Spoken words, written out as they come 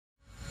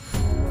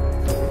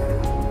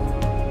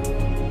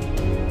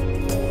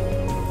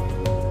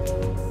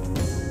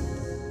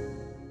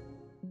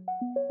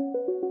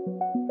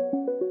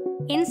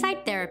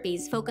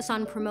therapies focus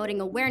on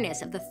promoting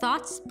awareness of the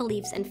thoughts,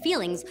 beliefs, and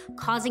feelings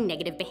causing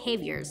negative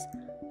behaviors.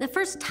 The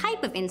first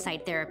type of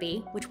insight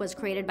therapy, which was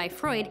created by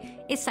Freud,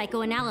 is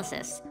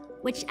psychoanalysis,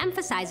 which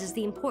emphasizes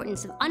the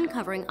importance of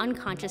uncovering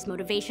unconscious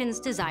motivations,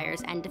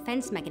 desires, and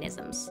defense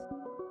mechanisms.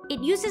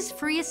 It uses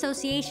free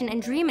association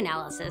and dream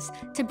analysis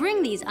to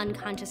bring these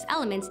unconscious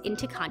elements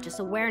into conscious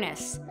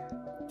awareness.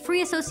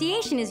 Free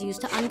association is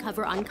used to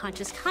uncover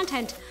unconscious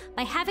content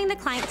by having the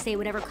client say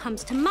whatever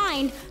comes to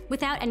mind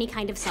without any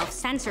kind of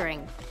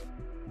self-censoring.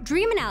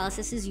 Dream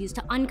analysis is used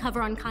to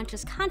uncover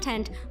unconscious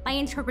content by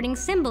interpreting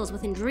symbols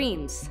within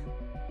dreams.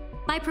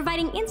 By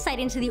providing insight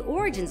into the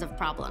origins of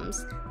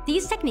problems,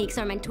 these techniques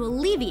are meant to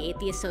alleviate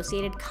the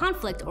associated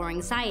conflict or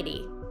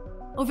anxiety.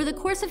 Over the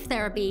course of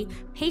therapy,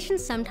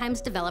 patients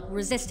sometimes develop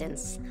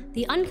resistance,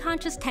 the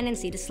unconscious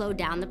tendency to slow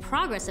down the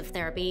progress of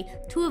therapy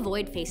to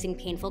avoid facing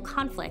painful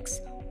conflicts,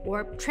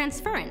 or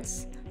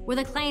transference, where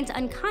the client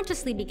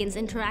unconsciously begins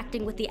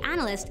interacting with the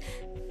analyst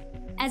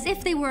as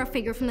if they were a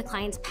figure from the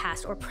client's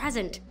past or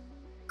present.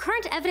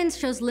 Current evidence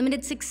shows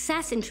limited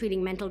success in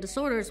treating mental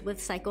disorders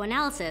with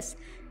psychoanalysis,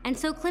 and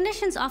so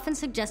clinicians often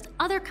suggest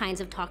other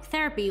kinds of talk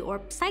therapy or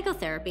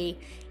psychotherapy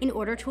in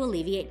order to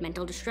alleviate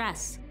mental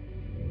distress.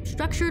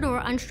 Structured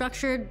or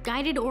unstructured,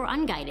 guided or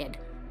unguided,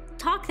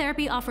 talk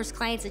therapy offers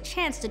clients a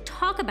chance to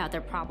talk about their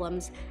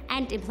problems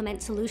and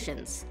implement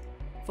solutions.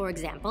 For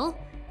example,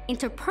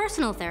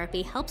 interpersonal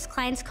therapy helps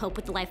clients cope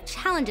with life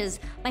challenges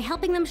by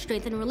helping them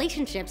strengthen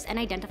relationships and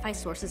identify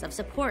sources of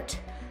support.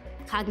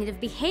 Cognitive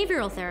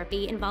behavioral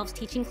therapy involves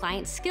teaching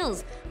clients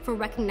skills for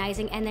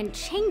recognizing and then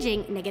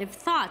changing negative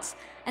thoughts,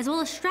 as well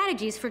as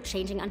strategies for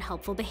changing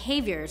unhelpful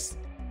behaviors.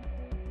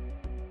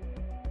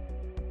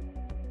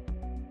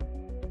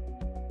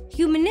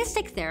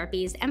 Humanistic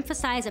therapies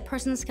emphasize a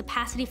person's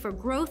capacity for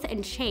growth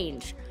and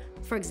change.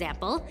 For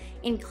example,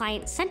 in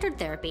client-centered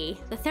therapy,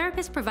 the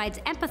therapist provides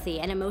empathy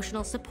and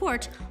emotional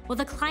support while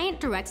the client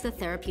directs the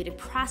therapeutic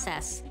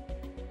process.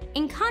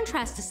 In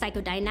contrast to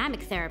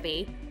psychodynamic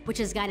therapy, which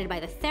is guided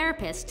by the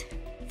therapist,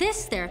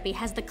 this therapy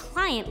has the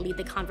client lead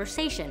the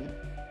conversation.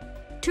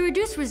 To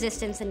reduce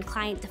resistance and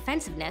client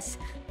defensiveness,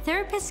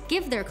 therapists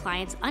give their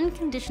clients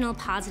unconditional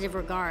positive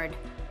regard,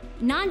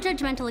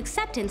 non-judgmental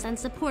acceptance and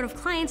support of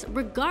clients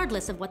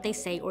regardless of what they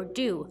say or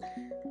do.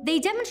 They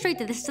demonstrate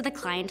this to the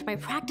client by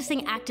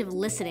practicing active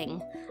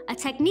listening, a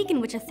technique in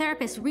which a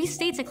therapist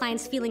restates a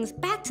client's feelings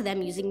back to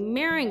them using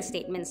mirroring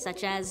statements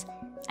such as,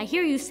 "I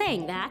hear you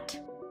saying that,"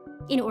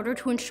 in order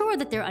to ensure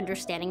that they're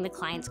understanding the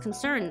client's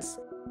concerns.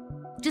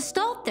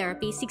 Gestalt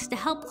therapy seeks to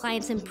help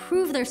clients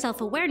improve their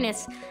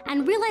self-awareness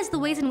and realize the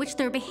ways in which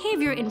their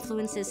behavior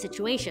influences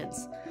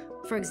situations.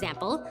 For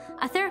example,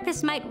 a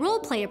therapist might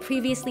role-play a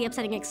previously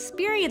upsetting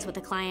experience with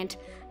a client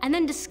and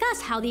then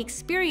discuss how the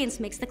experience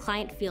makes the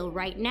client feel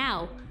right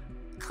now.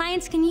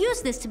 Clients can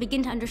use this to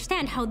begin to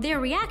understand how their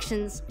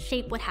reactions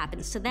shape what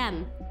happens to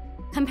them.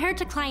 Compared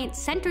to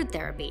client-centered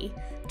therapy,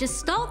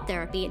 Gestalt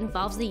therapy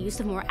involves the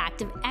use of more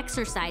active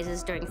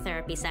exercises during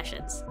therapy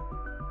sessions.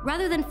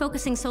 Rather than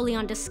focusing solely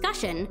on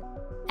discussion,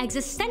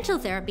 existential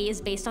therapy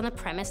is based on the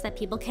premise that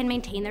people can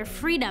maintain their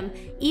freedom,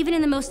 even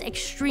in the most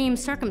extreme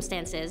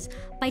circumstances,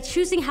 by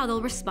choosing how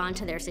they'll respond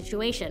to their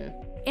situation.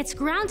 It's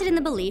grounded in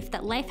the belief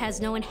that life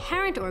has no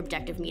inherent or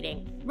objective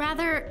meaning.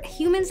 Rather,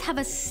 humans have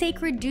a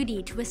sacred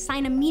duty to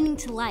assign a meaning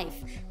to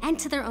life and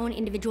to their own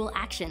individual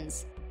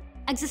actions.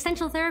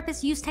 Existential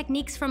therapists use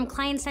techniques from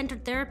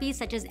client-centered therapy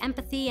such as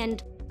empathy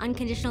and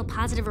unconditional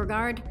positive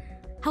regard.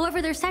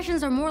 However, their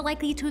sessions are more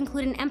likely to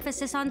include an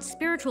emphasis on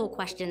spiritual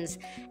questions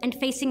and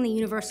facing the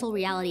universal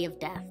reality of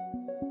death.